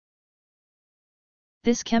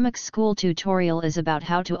This CHEMIX School tutorial is about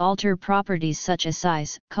how to alter properties such as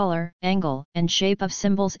size, color, angle, and shape of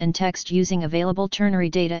symbols and text using available ternary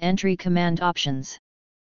data entry command options.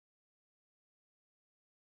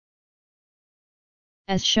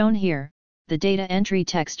 As shown here, the data entry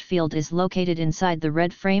text field is located inside the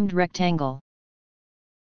red framed rectangle.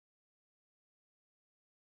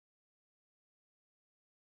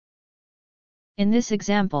 In this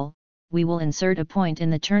example, we will insert a point in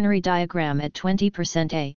the ternary diagram at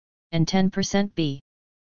 20% A and 10% B.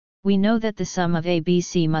 We know that the sum of A, B,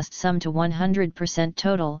 C must sum to 100%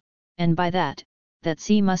 total, and by that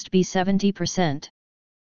C must be 70%.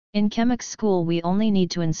 In CHEMIX School we only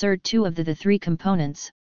need to insert two of the three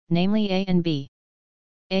components, namely A and B.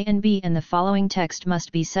 A and B and the following text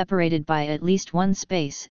must be separated by at least one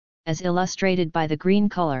space, as illustrated by the green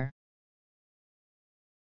color.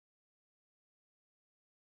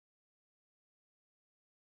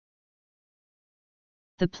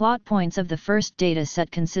 The plot points of the first data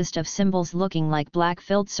set consist of symbols looking like black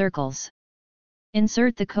filled circles.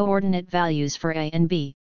 Insert the coordinate values for A and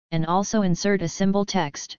B, and also insert a symbol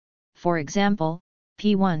text, for example,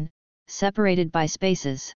 P1, separated by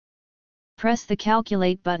spaces. Press the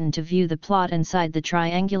Calculate button to view the plot inside the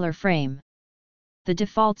triangular frame. The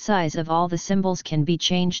default size of all the symbols can be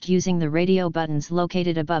changed using the radio buttons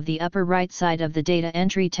located above the upper right side of the data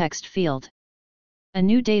entry text field. A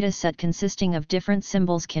new data set consisting of different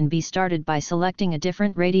symbols can be started by selecting a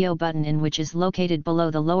different radio button in which is located below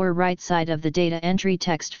the lower right side of the data entry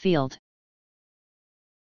text field.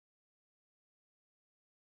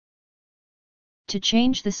 To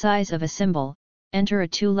change the size of a symbol, enter a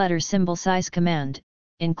two-letter symbol size command,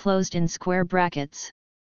 enclosed in square brackets.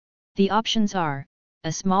 The options are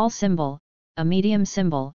a small symbol, a medium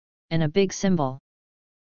symbol, and a big symbol.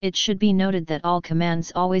 It should be noted that all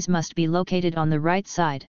commands always must be located on the right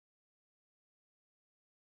side.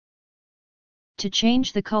 To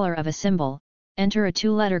change the color of a symbol, enter a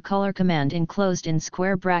two-letter color command enclosed in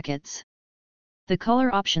square brackets. The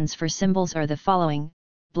color options for symbols are the following: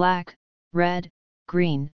 black, red,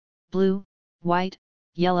 green, blue, white,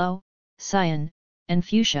 yellow, cyan, and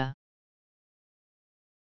fuchsia.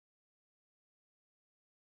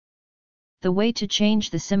 The way to change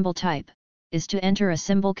the symbol type is to enter a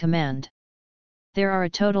symbol command. There are a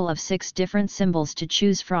total of 6 different symbols to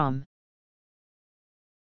choose from.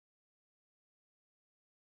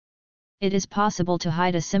 It is possible to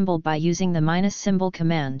hide a symbol by using the minus symbol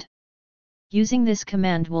command. Using this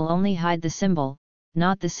command will only hide the symbol,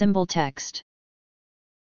 not the symbol text.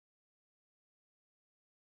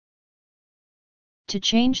 To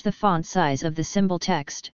change the font size of the symbol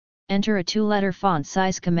text, enter a two-letter font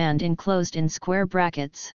size command enclosed in square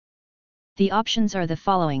brackets. The options are the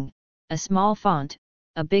following: a small font,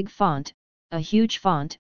 a big font, a huge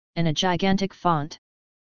font, and a gigantic font.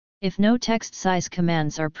 If no text size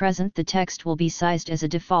commands are present, the text will be sized as a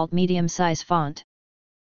default medium size font.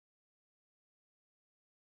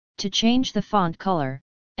 To change the font color,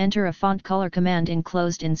 enter a font color command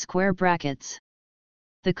enclosed in square brackets.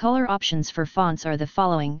 The color options for fonts are the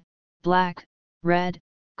following: black, red,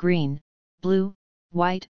 green, blue,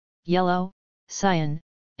 white, yellow, cyan,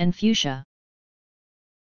 and fuchsia.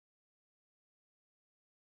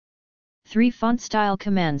 3 font style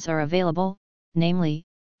commands are available, namely,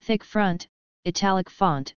 thick font, italic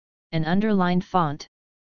font, and underlined font.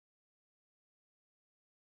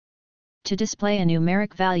 To display a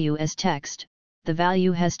numeric value as text, the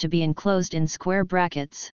value has to be enclosed in square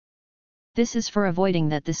brackets. This is for avoiding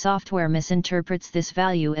that the software misinterprets this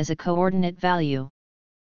value as a coordinate value.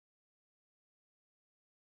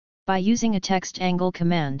 By using a text angle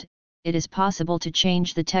command, it is possible to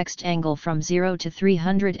change the text angle from 0 to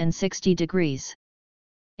 360 degrees.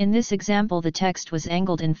 In this example, the text was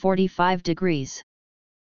angled in 45 degrees.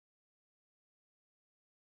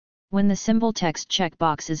 When the symbol text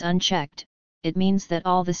checkbox is unchecked, it means that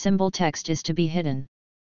all the symbol text is to be hidden.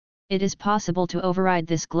 It is possible to override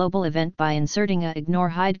this global event by inserting a ignore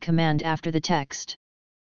hide command after the text.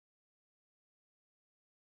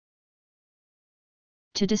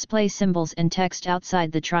 To display symbols and text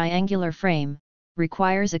outside the triangular frame,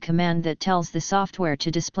 requires a command that tells the software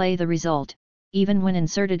to display the result, even when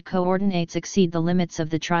inserted coordinates exceed the limits of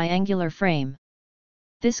the triangular frame.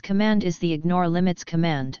 This command is the ignore limits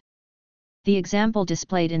command. The example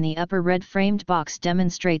displayed in the upper red framed box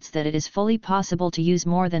demonstrates that it is fully possible to use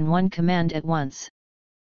more than one command at once.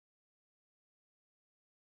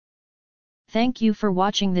 Thank you for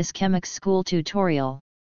watching this CHEMIX School tutorial.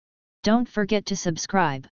 Don't forget to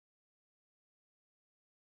subscribe.